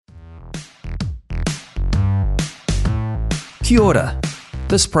Kia ora.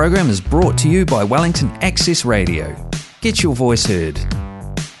 This program is brought to you by Wellington Access Radio. Get your voice heard.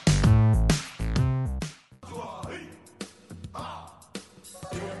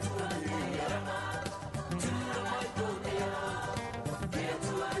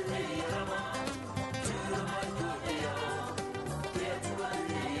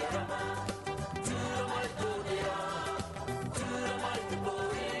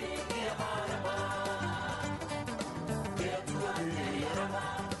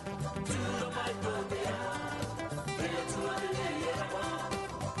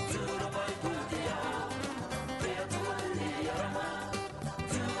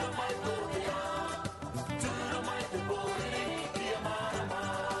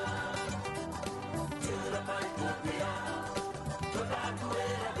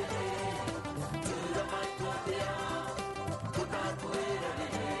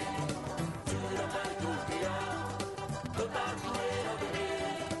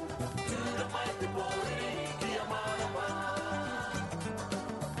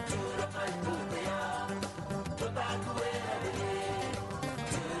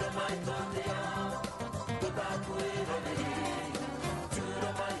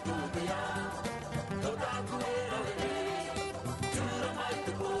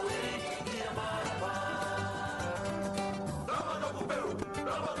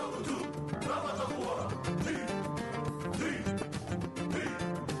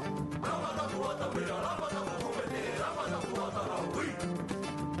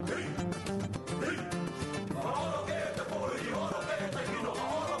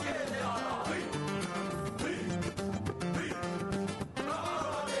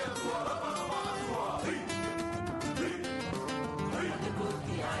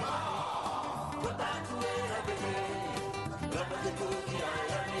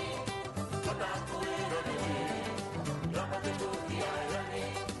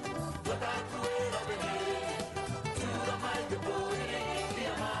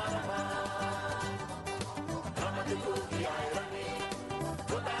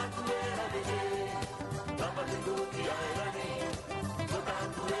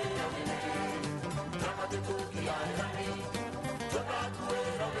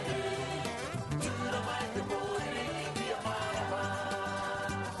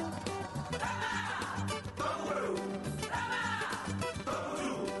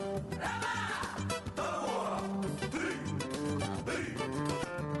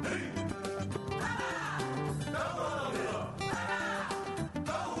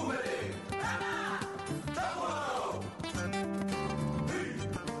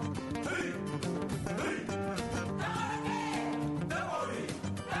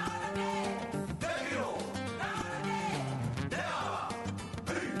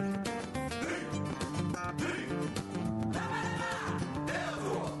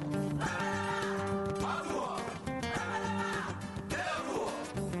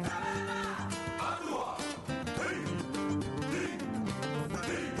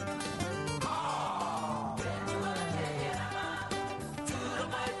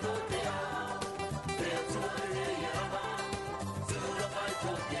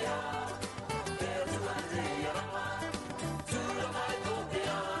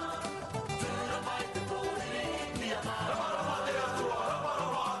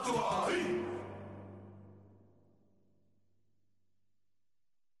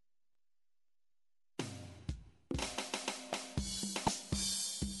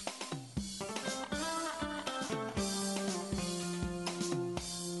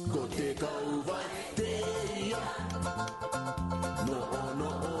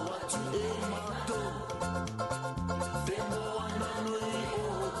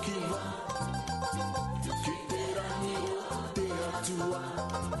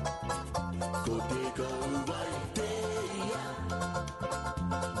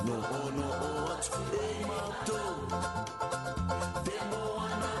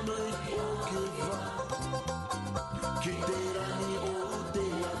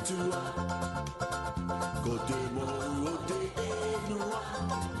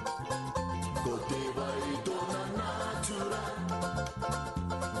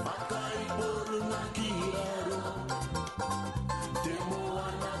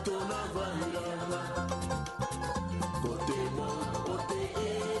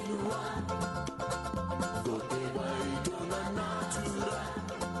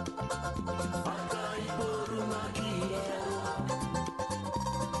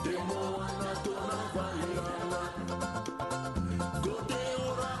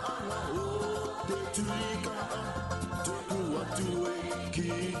 Ki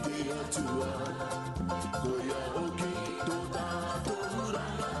te atua, koia oki tō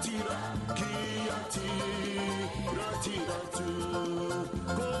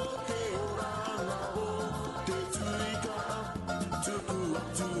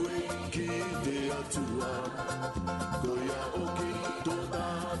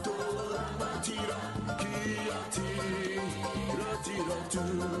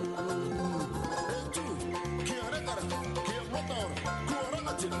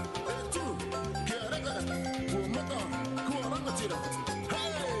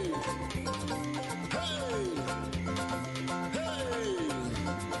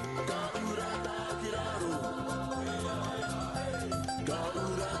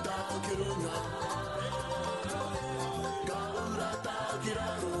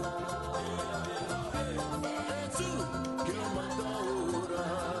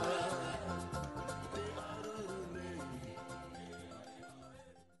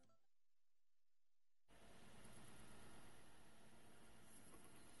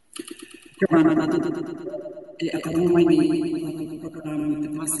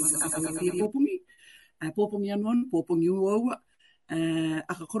Popungi anon, popungi uaua,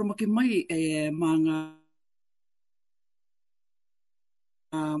 aka koromake mai mga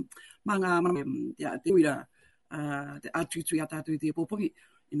te uira te atuitui a tātou te popungi,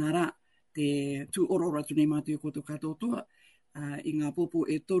 inara te tū orora tu nei mātua koto katoa, i ngā popo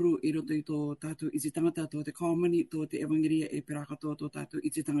e toru i roto i tō tātou iti tangata, tō te kaumani, tō te evangeria e perakatoa tō tātou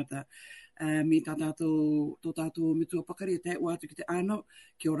iti tangata. Me tā tō tātou mitua pakari e te wātu ki te ānau,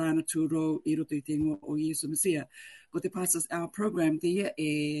 ki o rāna tūrou i roto i te ingoa o Iesu Mesia. Ko te Pastors Hour program te ia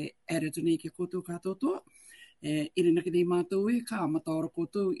e ere tu nei ki koto katoa, iri naki nei mātou e ka mataora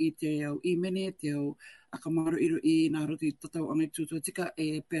koto i te au imene, te au akamaru iru i nā roto i tatau anga i tūtua tika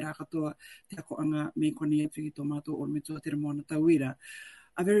e pera katoa te ako anga me kone atu i tō mātou o mitua te ramoana tauira.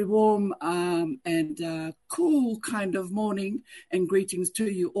 A very warm and cool kind of morning and greetings to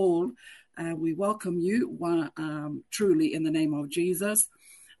you all. We welcome you truly in the name of Jesus,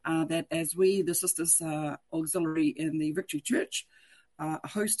 that as we, the Sisters Auxiliary in the Victory Church,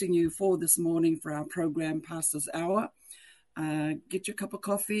 hosting you for this morning for our program, Pastors Hour. Get your cup of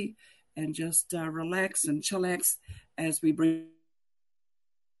coffee and just relax and chillax as we bring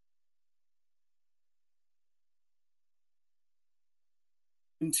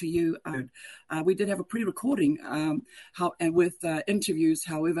to you. We did have a pre-recording with interviews.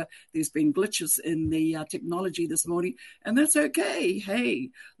 However, there's been glitches in the technology this morning, and that's okay. Hey,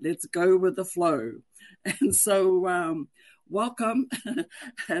 let's go with the flow. And so welcome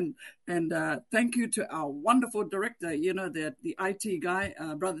and thank you to our wonderful director, you know, the IT guy,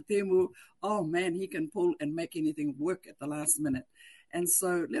 Brother Temu. Oh man, he can pull and make anything work at the last minute. And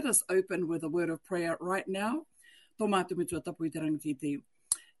so let us open with a word of prayer right now. Tō mātu mitua tapu I te rangiti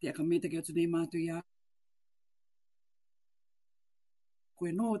te aka me te kia tu nei mātu ia.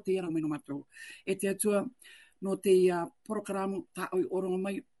 Koe no te ara mino mātu. E te atua no te porokaramu tā oi oronga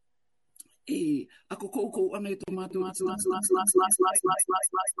mai. E ako koukou ana I tō mātu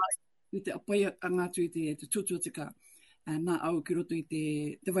I te apaia angātu I te tutuatika nā au ki roto I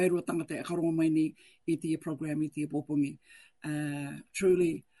te wairua tangata e karonga mai ni I te program I te popongi.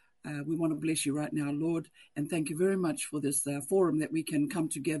 Truly, we want to bless you right now, Lord, and thank you very much for this forum that we can come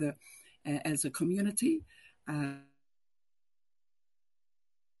together as a community.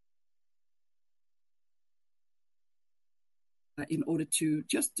 In order to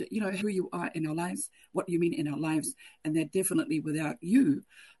just, you know, who you are in our lives, what you mean in our lives, and that definitely without you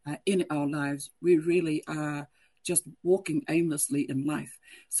in our lives, we really are just walking aimlessly in life.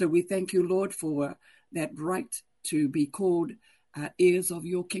 So we thank you, Lord, for that right to be called heirs of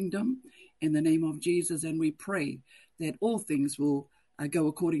your kingdom in the name of Jesus, and we pray that all things will go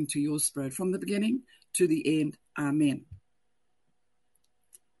according to your spirit from the beginning to the end. Amen.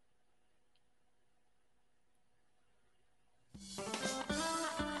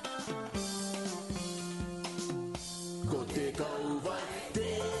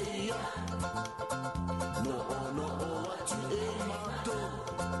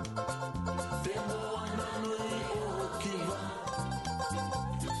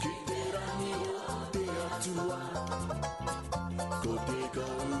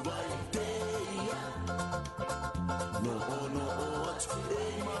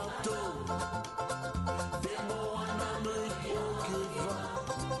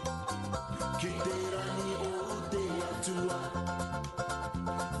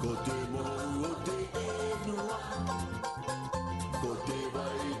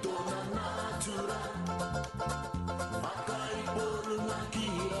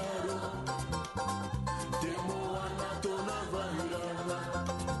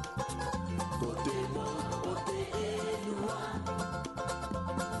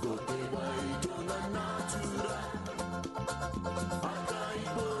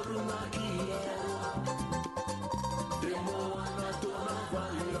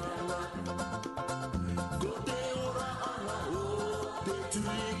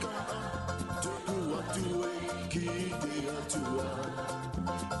 atua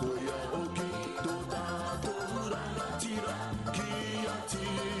Koia oki tō tātou rangatira Ki ati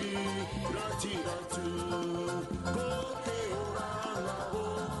ratira tu Ko te oranga o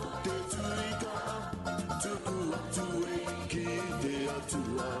te turika Tuku atu e ki te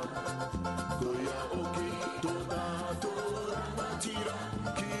atua Koia oki tō tātou rangatira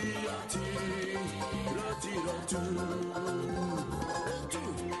Ki ati ratira tu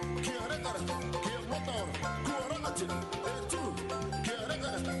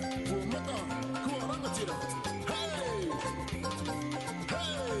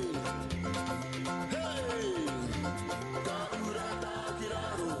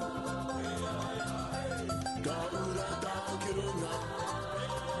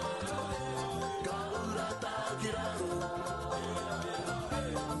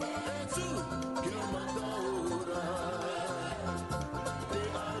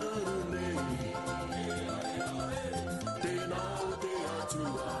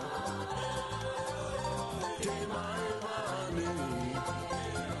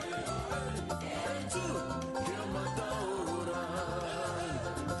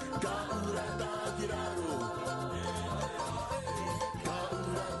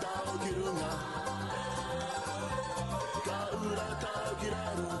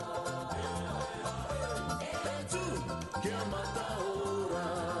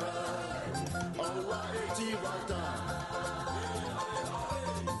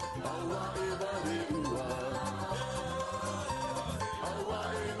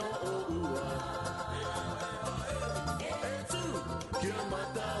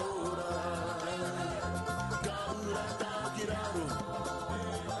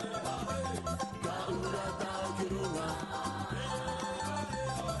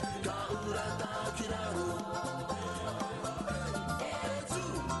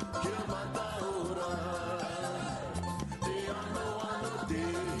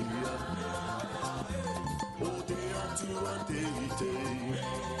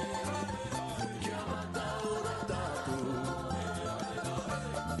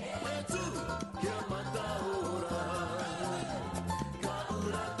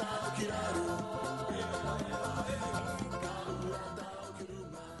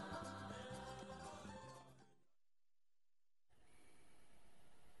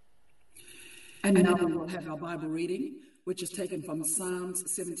And now we will have our Bible reading, which is taken from Psalms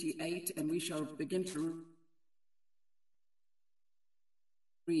 78, and we shall begin to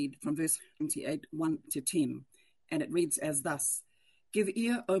read from verse 78, 1 to 10. And it reads as thus: Give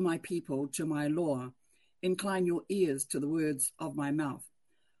ear, O my people, to my law. Incline your ears to the words of my mouth.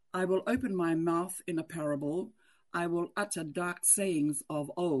 I will open my mouth in a parable. I will utter dark sayings of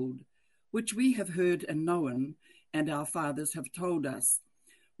old, which we have heard and known, and our fathers have told us.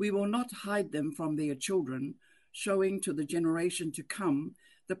 We will not hide them from their children, showing to the generation to come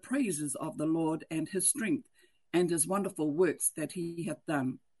the praises of the Lord and his strength and his wonderful works that he hath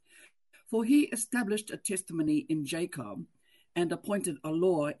done. For he established a testimony in Jacob and appointed a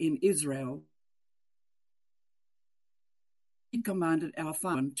law in Israel. He commanded our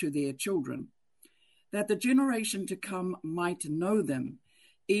fathers to their children, that the generation to come might know them,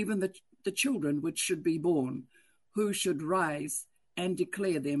 even the children which should be born, who should rise and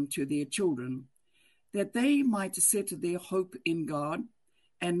declare them to their children, that they might set their hope in God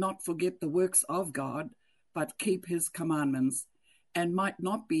and not forget the works of God, but keep his commandments, and might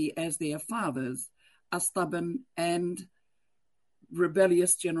not be as their fathers, a stubborn and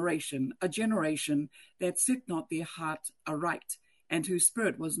rebellious generation, a generation that set not their heart aright, and whose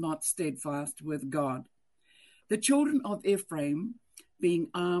spirit was not steadfast with God. The children of Ephraim, being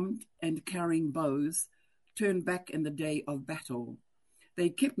armed and carrying bows, turned back in the day of battle. They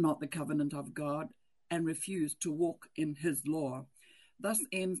kept not the covenant of God and refused to walk in his law. Thus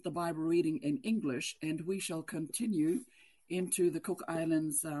ends the Bible reading in English, and we shall continue into the Cook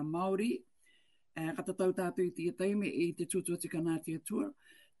Islands Māori. Katatau tātou i te taime i te tuatuatika nā te atua,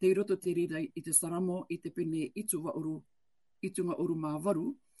 te roto te rira i te saramo i te pene itunga uru mā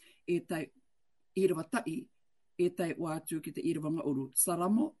waru, e tai irawa tai, e tai wātu ki te irawanga uru.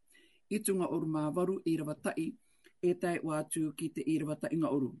 Saramo, itunga uru mā waru, irawa tai, e tai wātu ki te irawa tai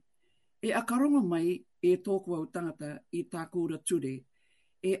ngā uru. E akaronga mai e tōku au tangata i tā kūra ture,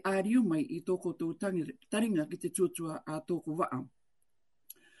 e āriu mai i tōku tō taringa ki te tuatua a tōku waa.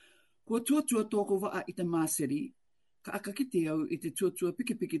 Kua tuatua tōku waa i te māseri, ka akakite au i te tuatua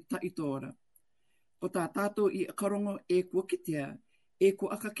pikipiki tai tōra. Ko tā tātou i akarongo e kua kitea, e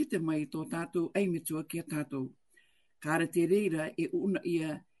kua akakite mai tō tātou aimetua kia tātou. Kāre te reira e una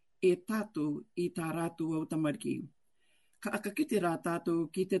ia e tātou i tā rātou au tamariki. Ka akakite rā tātou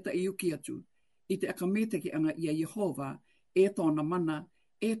ki te taiuki atu, i te akametaki anga ia Jehova, e tōna mana,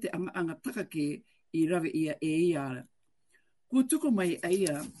 e te anga takake I rawe ia e ia. Kua tuko mai a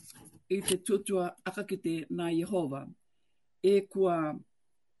ia I te tuatua akakite nā Yehova, e kua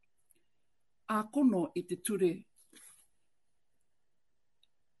ākono I te ture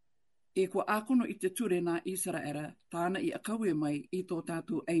E kua ākono I te ture nā Israera, tāna I akaue mai I tō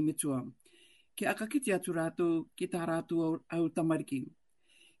tātou eimetua. Ke akakite atu rātou ki tā rātou au tamariki.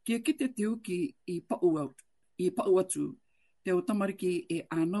 Ke kite te uki I pau atu, te au tamariki e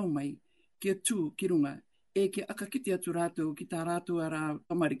ānau mai, ke tū ki runga, e ke akakite atu rātou ki tā rātou ara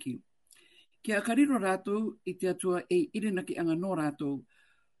tamariki. Ke akariro rātou I te atua e irinaki anga no rātou,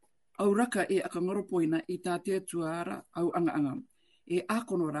 au raka e akangoropoina I tā te atua ara au anga. E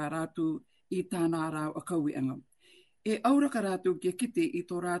ākono rā rātou I tāna rāu a kaui anga. E auraka rātou kia kite I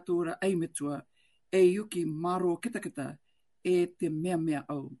tō rātou ra aimetua, e uki maro kitakita e te mea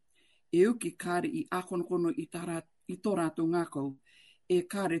au. E uki kāre I ākonokono I tō rātou ngākau, e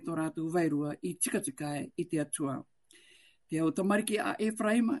kāre tō rātou vairua I tikatikai I te atua. Te au tamariki a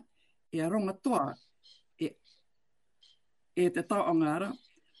Efraima, e a ronga toa, e te tau angara,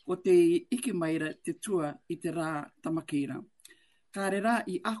 ko te iki maira te tua I te rā tamakira. Kāre rā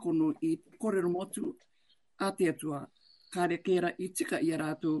I akono I korero motu a te atua, kāre kēra I tika I a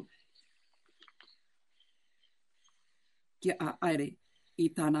rātou kia a aere I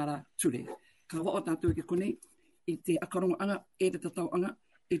tāna rā ture. Ka wao tātou ki kone I te akarongo anga, e te tatau anga,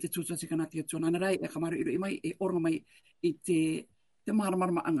 e te tūtatika nā te atua. Nāna rai, e kamaru iru I mai, e oronga mai I te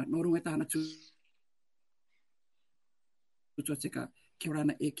maramarama anga, no runga tāna tūtatika, kia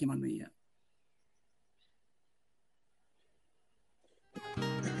rana e ki manuia.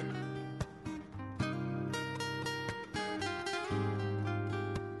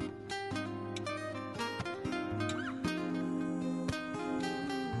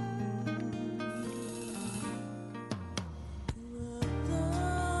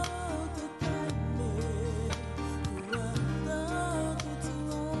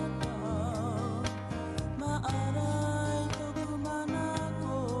 Ma'arai toku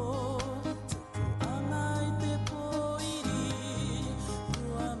manako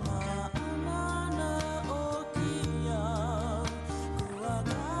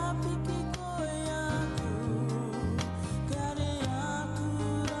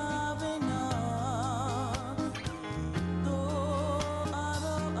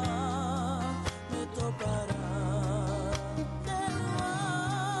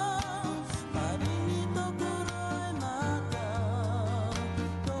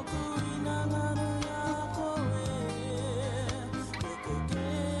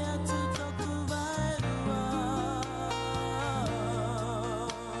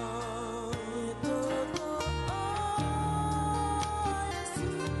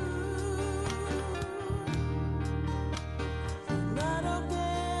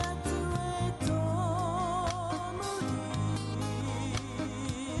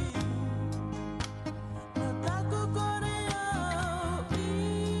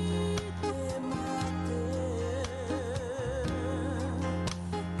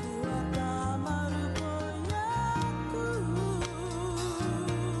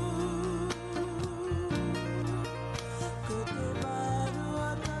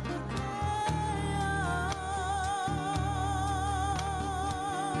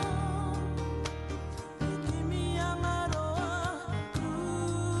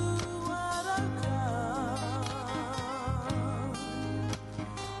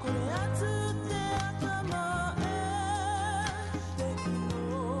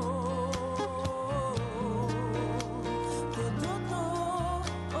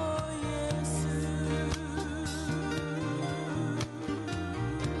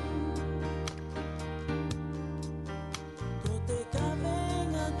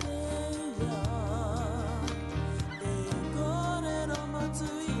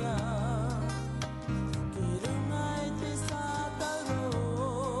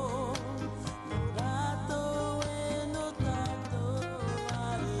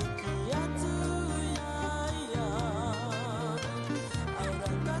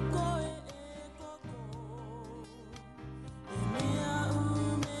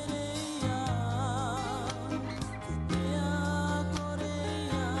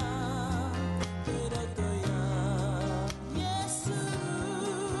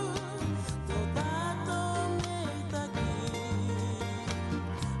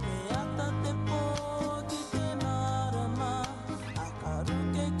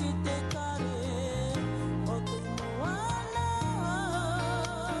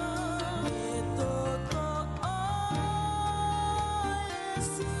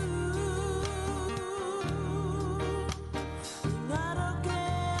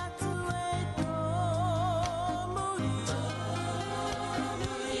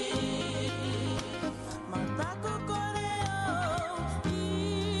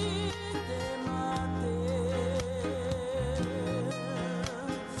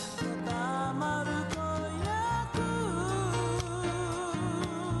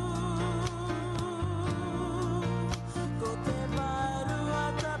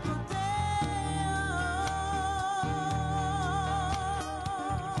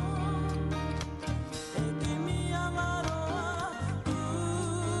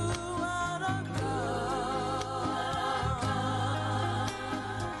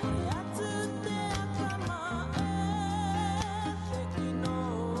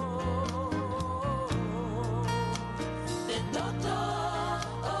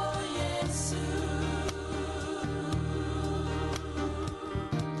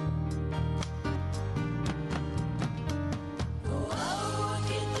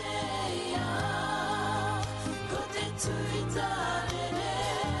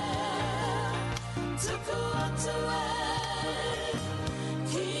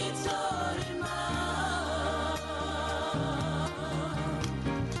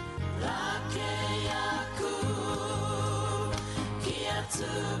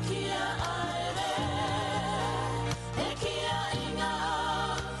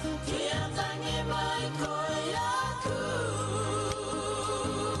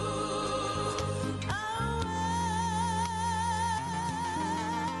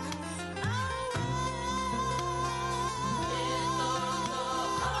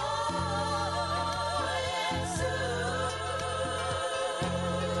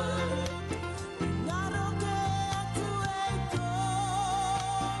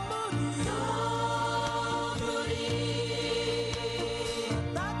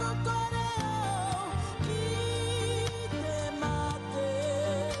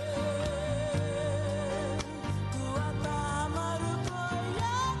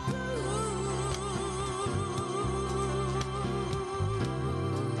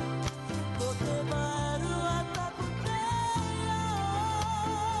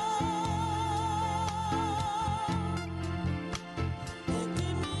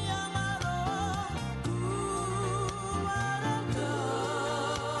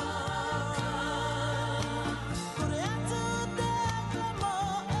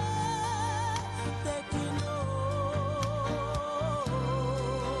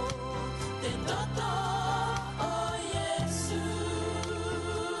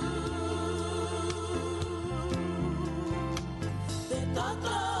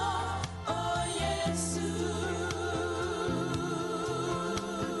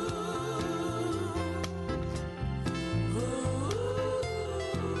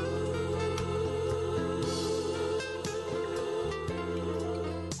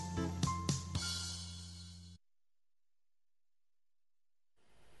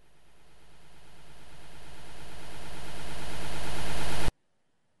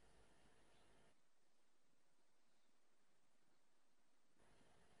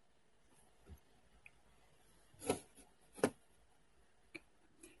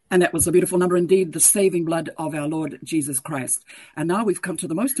And that was a beautiful number indeed, the saving blood of our Lord Jesus Christ. And now we've come to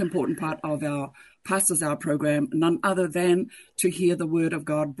the most important part of our Pastor's Hour program, none other than to hear the word of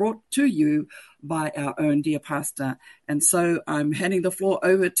God brought to you by our own dear pastor. And so I'm handing the floor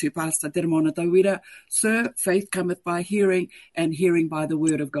over to Pastor Deremona Tauira. Sir, faith cometh by hearing, and hearing by the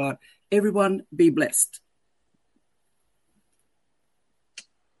word of God. Everyone be blessed.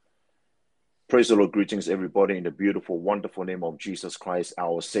 Praise the Lord. Greetings, everybody, in the beautiful, wonderful name of Jesus Christ,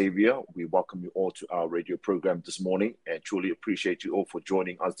 our Savior. We welcome you all to our radio program this morning and truly appreciate you all for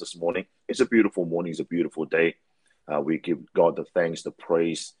joining us this morning. It's a beautiful morning. It's a beautiful day. We give God the thanks, the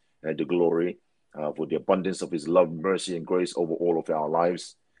praise, and the glory for the abundance of his love, mercy, and grace over all of our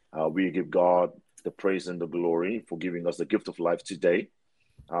lives. We give God the praise and the glory for giving us the gift of life today.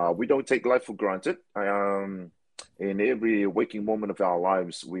 We don't take life for granted. In every waking moment of our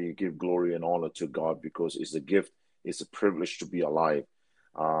lives, we give glory and honor to God because it's a gift, it's a privilege to be alive.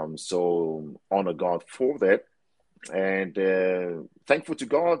 So honor God for that. And thankful to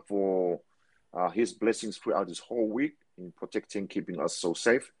God for his blessings throughout this whole week in protecting, keeping us so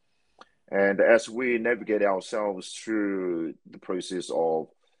safe. And as we navigate ourselves through the process of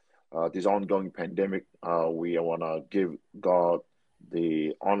this ongoing pandemic, we want to give God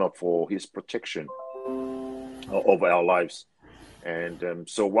the honor for his protection over our lives. And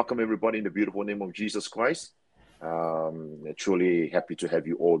so welcome everybody in the beautiful name of Jesus Christ. Truly happy to have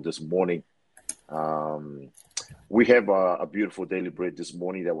you all this morning. We have a beautiful daily bread this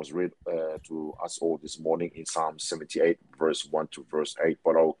morning that was read to us all this morning in Psalm 78, verse 1 to verse 8.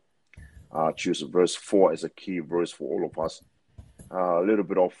 But I'll choose verse 4 as a key verse for all of us. A little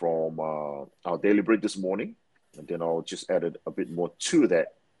bit off from our daily bread this morning, and then I'll just add a bit more to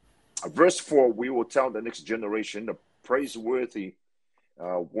that. Verse 4, we will tell the next generation the praiseworthy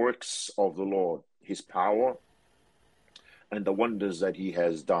works of the Lord, his power, and the wonders that he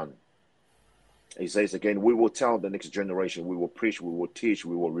has done. He says again, we will tell the next generation, we will preach, we will teach,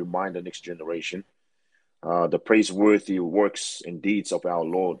 we will remind the next generation the praiseworthy works and deeds of our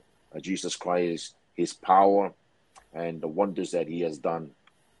Lord, Jesus Christ, his power, and the wonders that he has done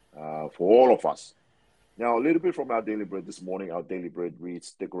for all of us. Now, a little bit from our daily bread this morning. Our daily bread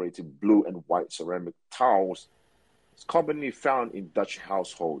reads, decorated blue and white ceramic towels. It's commonly found in Dutch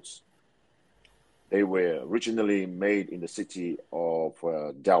households. They were originally made in the city of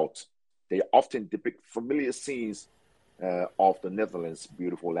Delft. They often depict familiar scenes of the Netherlands,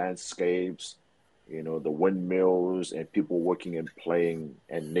 beautiful landscapes, you know, the windmills and people working and playing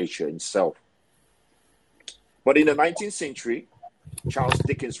and nature itself. But in the 19th century, Charles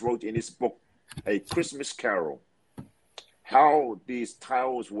Dickens wrote in his book, a Christmas carol, how these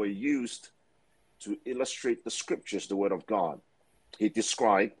tiles were used to illustrate the scriptures, the word of God. He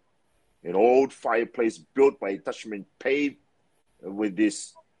described an old fireplace built by a Dutchman paved with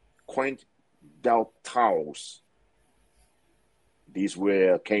these quaint dell tiles. These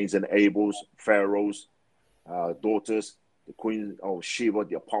were Cain's and Abel's, Pharaoh's daughters, the Queen of Sheba,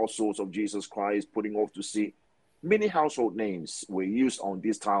 the apostles of Jesus Christ, putting off to sea. Many household names were used on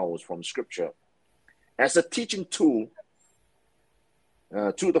these tiles from Scripture as a teaching tool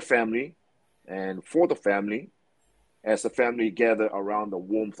to the family and for the family, as the family gathered around the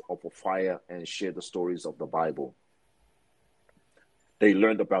warmth of a fire and shared the stories of the Bible. They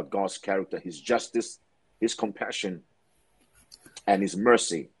learned about God's character, his justice, his compassion, and his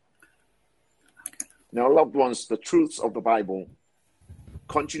mercy. Now, loved ones, the truths of the Bible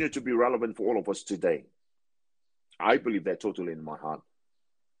continue to be relevant for all of us today. I believe that totally in my heart.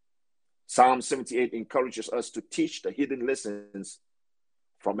 Psalm 78 encourages us to teach the hidden lessons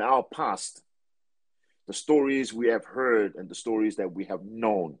from our past, the stories we have heard and the stories that we have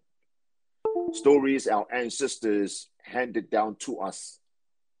known, stories our ancestors handed down to us.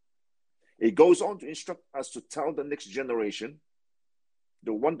 It goes on to instruct us to tell the next generation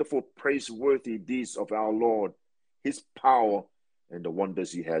the wonderful, praiseworthy deeds of our Lord, his power, and the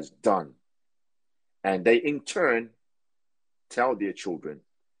wonders he has done. And they, in turn, tell their children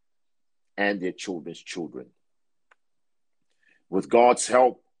and their children's children. With God's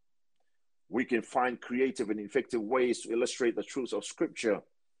help, we can find creative and effective ways to illustrate the truths of Scripture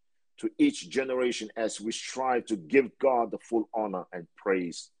to each generation as we strive to give God the full honor and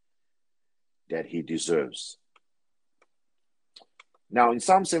praise that he deserves. Now, in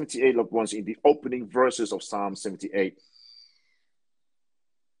Psalm 78, loved ones, in the opening verses of Psalm 78,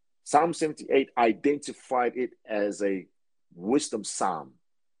 Psalm 78 identified it as a wisdom psalm.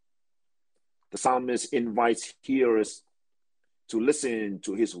 The psalmist invites hearers to listen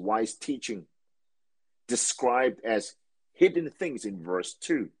to his wise teaching, described as hidden things in verse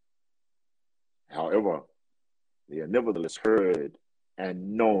 2. However, they are nevertheless heard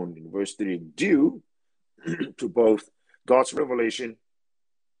and known in verse 3 due to both God's revelation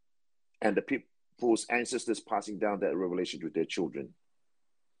and the people's ancestors passing down that revelation to their children.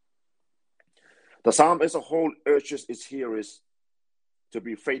 The psalm as a whole urges its hearers to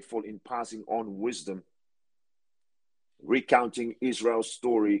be faithful in passing on wisdom, recounting Israel's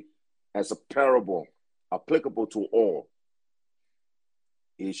story as a parable applicable to all.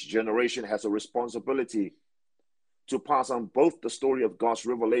 Each generation has a responsibility to pass on both the story of God's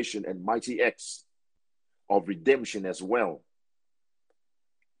revelation and mighty acts of redemption, as well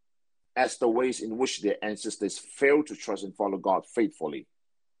as the ways in which their ancestors failed to trust and follow God faithfully.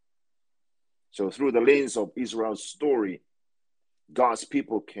 So through the lens of Israel's story, God's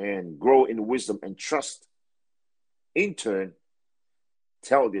people can grow in wisdom and trust, in turn,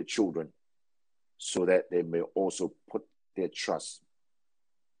 tell their children so that they may also put their trust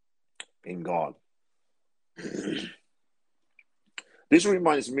in God. This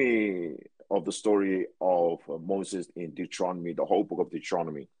reminds me of the story of Moses in Deuteronomy, the whole book of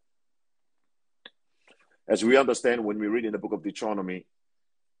Deuteronomy. As we understand, when we read in the book of Deuteronomy,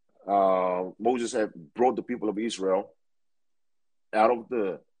 Moses had brought the people of Israel out of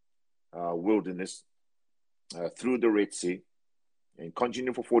the wilderness through the Red Sea and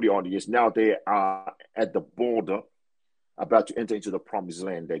continued for 40 odd years. Now they are at the border, about to enter into the promised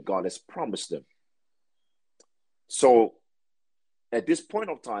land that God has promised them. So at this point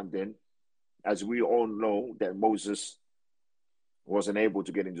of time then, as we all know that Moses wasn't able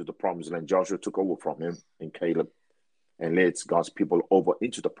to get into the promised land, Joshua took over from him and Caleb and led God's people over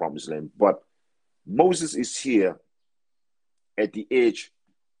into the promised land. But Moses is here at the edge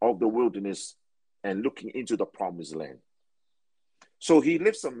of the wilderness and looking into the promised land. So he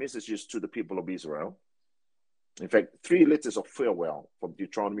left some messages to the people of Israel. In fact, 3 letters of farewell from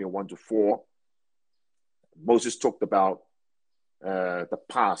Deuteronomy 1 to 4. Moses talked about the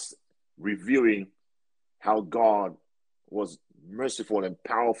past, reviewing how God was merciful and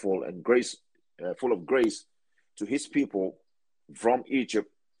powerful and grace, full of grace to his people from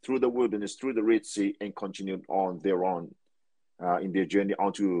Egypt through the wilderness, through the Red Sea, and continued on thereon in their journey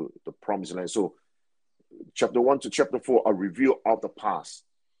onto the promised land. So chapter 1 to chapter 4, a review of the past.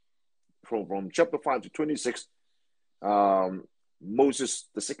 From chapter 5 to 26, Moses,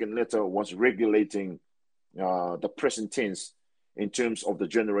 the second letter, was regulating the present tense in terms of the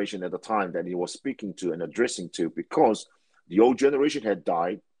generation at the time that he was speaking to and addressing to, because the old generation had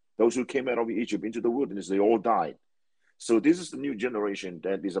died. Those who came out of Egypt into the wilderness, they all died. So this is the new generation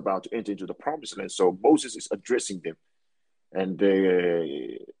that is about to enter into the promised land. So Moses is addressing them and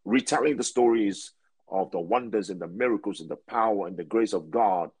retelling the stories of the wonders and the miracles and the power and the grace of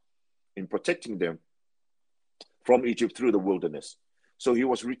God in protecting them from Egypt through the wilderness. So he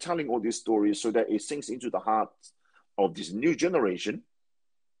was retelling all these stories so that it sinks into the hearts of this new generation,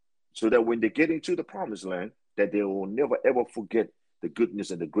 so that when they get into the promised land, that they will never ever forget the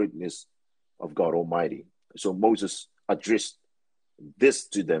goodness and the greatness of God Almighty. So Moses addressed this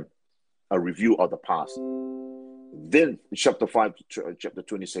to them, a review of the past. Then chapter 5 to chapter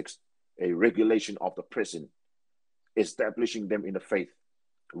 26, a regulation of the present, establishing them in the faith,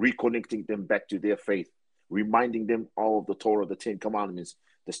 reconnecting them back to their faith, reminding them of the Torah, the 10 Commandments,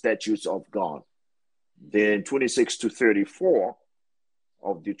 the statutes of God. Then 26 to 34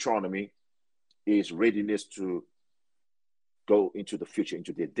 of Deuteronomy is readiness to go into the future,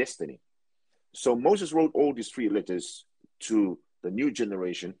 into their destiny. So Moses wrote all these 3 letters to the new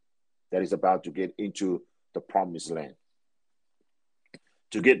generation that is about to get into the promised land,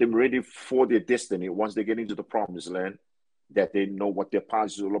 to get them ready for their destiny once they get into the promised land, that they know what their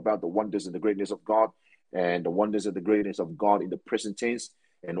past is all about, the wonders and the greatness of God, and the wonders and the greatness of God in the present tense,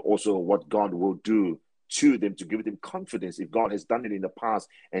 and also what God will do to them to give them confidence. If God has done it in the past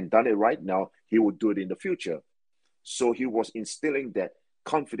and done it right now, he will do it in the future. So he was instilling that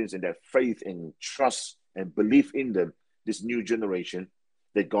confidence and that faith and trust and belief in them, this new generation,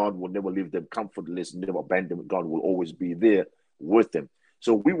 that God will never leave them comfortless, never abandon them. God will always be there with them.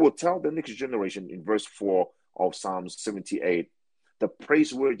 So we will tell the next generation in verse 4 of Psalm 78, the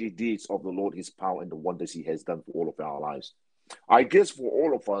praiseworthy deeds of the Lord, his power and the wonders he has done for all of our lives. I guess for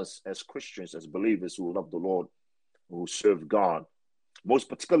all of us as Christians, as believers who love the Lord, who serve God, most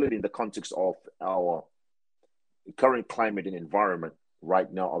particularly in the context of our current climate and environment right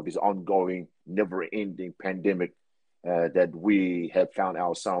now, of this ongoing, never-ending pandemic that we have found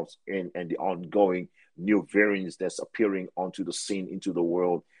ourselves in, and the ongoing new variants that's appearing onto the scene, into the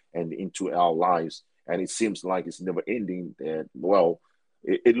world and into our lives. And it seems like it's never ending. Well,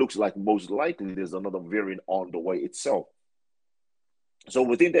 it looks like most likely there's another variant on the way itself. So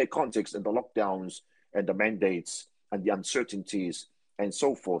within that context and the lockdowns and the mandates and the uncertainties and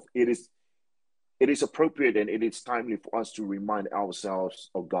so forth, it is appropriate and it is timely for us to remind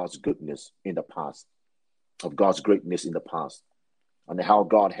ourselves of God's goodness in the past, of God's greatness in the past, and how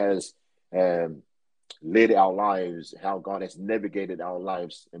God has led our lives, how God has navigated our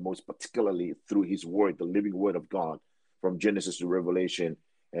lives, and most particularly through his word, the living word of God, from Genesis to Revelation,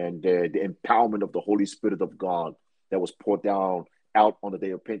 and the empowerment of the Holy Spirit of God that was poured down out on the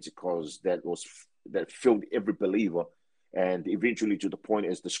day of Pentecost, that filled every believer. And eventually to the point,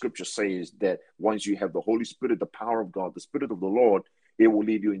 as the scripture says, that once you have the Holy Spirit, the power of God, the Spirit of the Lord, it will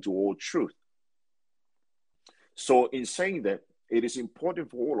lead you into all truth. So in saying that, it is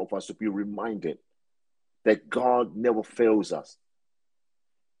important for all of us to be reminded that God never fails us.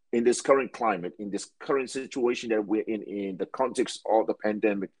 In this current climate, in this current situation that we're in the context of the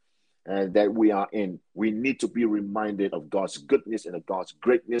pandemic that we are in, we need to be reminded of God's goodness and of God's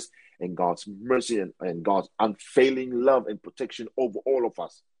greatness and God's mercy and God's unfailing love and protection over all of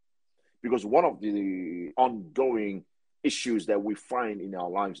us. Because one of the ongoing issues that we find in our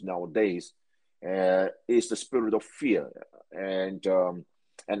lives nowadays is the spirit of fear, and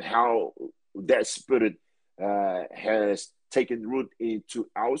how that spirit has taken root into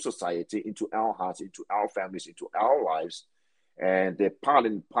our society, into our hearts, into our families, into our lives. And they're part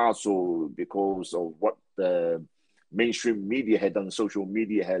and parcel because of what the mainstream media had done, social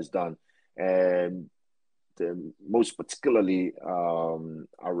media has done, and most particularly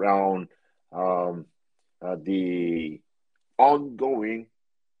around the ongoing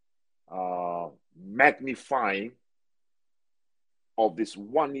magnifying of this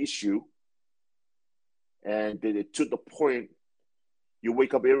one issue. And to the point, you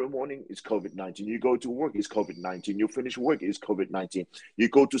wake up every morning, it's COVID-19. You go to work, it's COVID-19. You finish work, it's COVID-19. You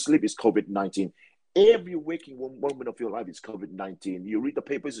go to sleep, it's COVID-19. Every waking moment of your life is COVID-19. You read the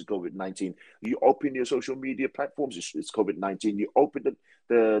papers, it's COVID-19. You open your social media platforms, it's COVID-19. You open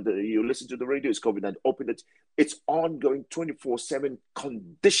you listen to the radio, it's COVID-19. Open it. It's ongoing 24/7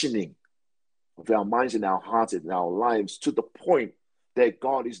 conditioning of our minds and our hearts and our lives, to the point that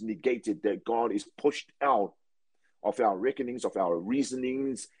God is negated, that God is pushed out of our reckonings, of our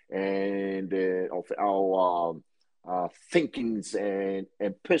reasonings, and of our thinkings and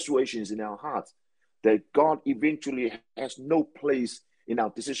persuasions in our hearts. That God eventually has no place in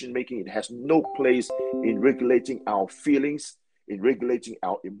our decision making. It has no place in regulating our feelings, in regulating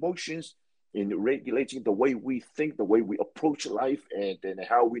our emotions, in regulating the way we think, the way we approach life, and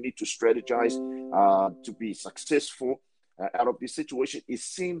how we need to strategize to be successful out of this situation. It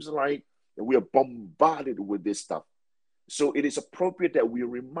seems like we are bombarded with this stuff. So it is appropriate that we are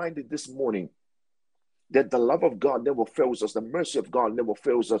reminded this morning that the love of God never fails us, the mercy of God never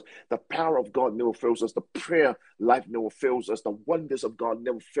fails us, the power of God never fails us, the prayer life never fails us, the wonders of God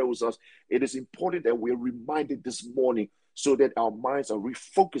never fails us. It is important that we are reminded this morning so that our minds are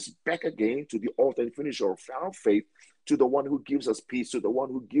refocused back again to the author and finisher of our faith, to the one who gives us peace, to the one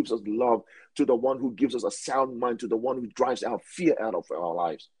who gives us love, to the one who gives us a sound mind, to the one who drives our fear out of our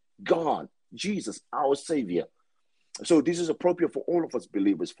lives. God, Jesus, our Savior. So this is appropriate for all of us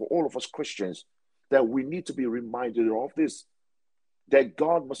believers, for all of us Christians, that we need to be reminded of this, that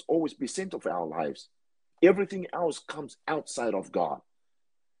God must always be center of our lives. Everything else comes outside of God.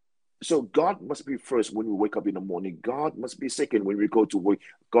 So God must be first when we wake up in the morning. God must be second when we go to work.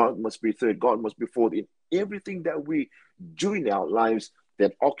 God must be third. God must be fourth. In everything that we do in our lives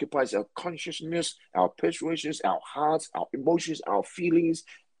that occupies our consciousness, our persuasions, our hearts, our emotions, our feelings,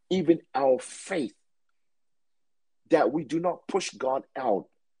 even our faith, that we do not push God out.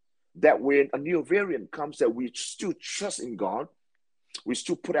 That when a new variant comes, that we still trust in God, we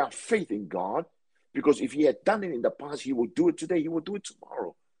still put our faith in God, because if He had done it in the past, He will do it today, He will do it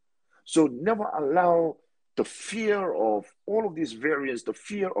tomorrow. So never allow the fear of all of these variants, the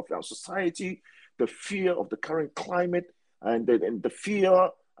fear of our society, the fear of the current climate, and the fear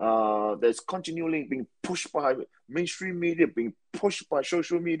that's continually being pushed by mainstream media, being pushed by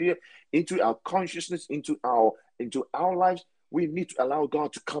social media into our consciousness, into our lives. We need to allow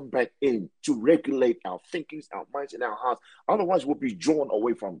God to come back in to regulate our thinkings, our minds, and our hearts. Otherwise, we'll be drawn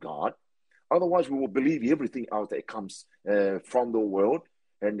away from God. Otherwise, we will believe everything else that comes from the world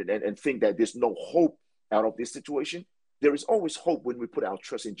and think that there's no hope out of this situation. There is always hope when we put our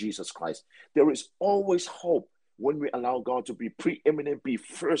trust in Jesus Christ. There is always hope when we allow God to be preeminent, be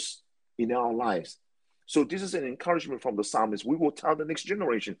first in our lives. So this is an encouragement from the psalmist. We will tell the next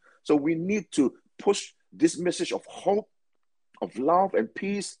generation. So we need to push this message of hope, of love and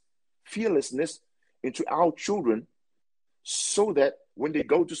peace, fearlessness into our children, so that when they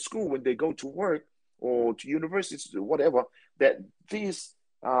go to school, when they go to work or to universities or whatever, that these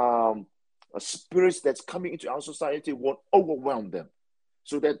spirits that's coming into our society won't overwhelm them,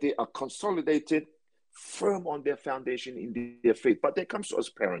 so that they are consolidated, firm on their foundation in their faith. But that comes to us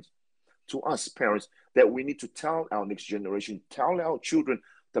parents, that we need to tell our next generation, tell our children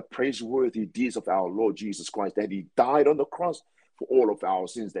the praiseworthy deeds of our Lord Jesus Christ, that He died on the cross for all of our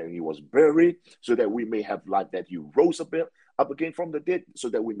sins, that He was buried so that we may have life, that He rose up again from the dead so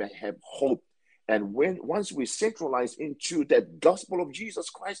that we may have hope. And once we centralize into that gospel of Jesus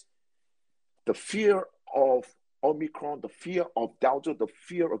Christ, the fear of Omicron, the fear of Delta, the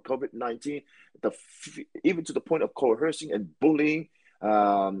fear of COVID-19, even to the point of coercing and bullying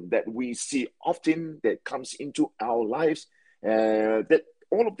that we see often that comes into our lives, that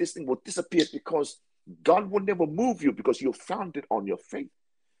all of this thing will disappear, because God will never move you, because you're founded on your faith.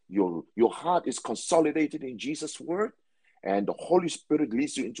 Your heart is consolidated in Jesus' word, and the Holy Spirit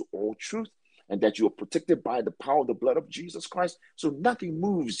leads you into all truth, and that you are protected by the power of the blood of Jesus Christ. So nothing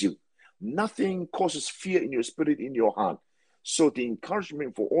moves you. Nothing causes fear in your spirit, in your heart. So the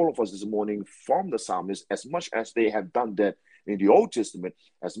encouragement for all of us this morning from the psalmist, as much as they have done that in the Old Testament,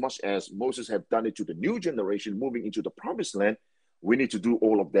 as much as Moses have done it to the new generation moving into the promised land, we need to do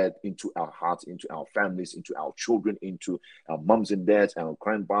all of that into our hearts, into our families, into our children, into our moms and dads, our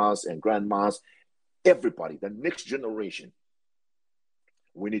grandpas and grandmas, everybody, the next generation.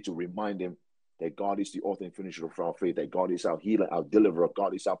 We need to remind them that God is the author and finisher of our faith, that God is our healer, our deliverer,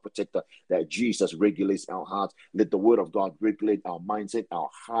 God is our protector, that Jesus regulates our hearts. Let the word of God regulate our mindset, our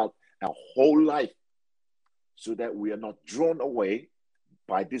heart, our whole life, so that we are not drawn away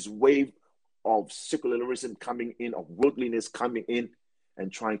by this wave of secularism coming in, of worldliness coming in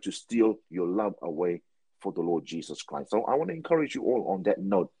and trying to steal your love away for the Lord Jesus Christ. So I want to encourage you all on that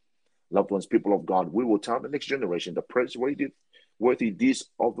note. Loved ones, people of God, we will tell the next generation the praiseworthy deeds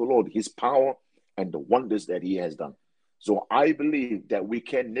of the Lord, His power and the wonders that He has done. So I believe that we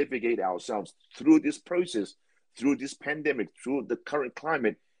can navigate ourselves through this process, through this pandemic, through the current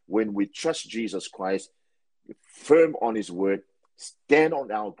climate, when we trust Jesus Christ, firm on His word, stand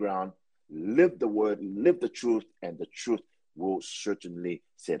on our ground, live the word, live the truth, and the truth will certainly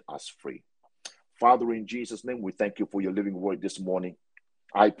set us free. Father, in Jesus' name, we thank you for your living word this morning.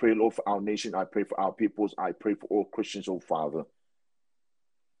 I pray, Lord, for our nation. I pray for our peoples. I pray for all Christians, oh Father,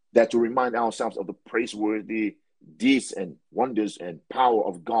 that to remind ourselves of the praiseworthy deeds and wonders and power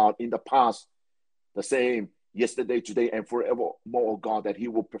of God in the past, the same yesterday, today, and forevermore, oh God, that He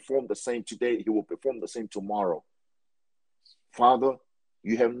will perform the same today, He will perform the same tomorrow. Father,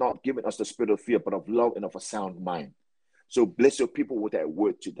 you have not given us the spirit of fear, but of love and of a sound mind. So bless your people with that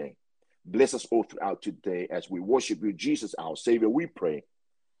word today. Bless us all throughout today as we worship you, Jesus, our Savior. We pray.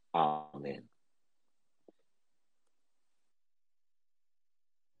 Amen.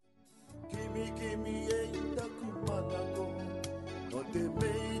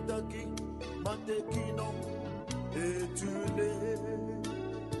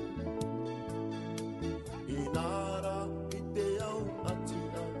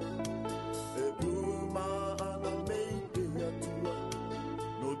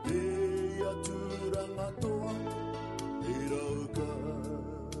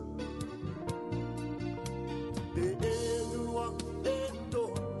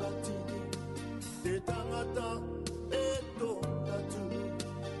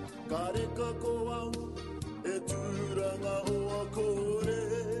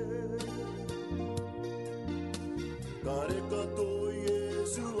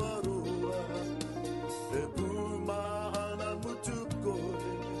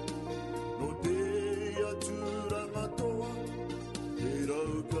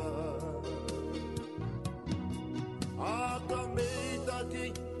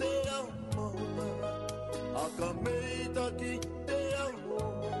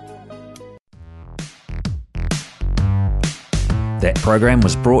 That program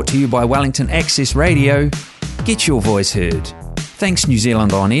was brought to you by Wellington Access Radio. Get your voice heard. Thanks New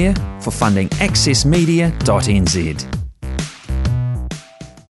Zealand On Air for funding accessmedia.nz.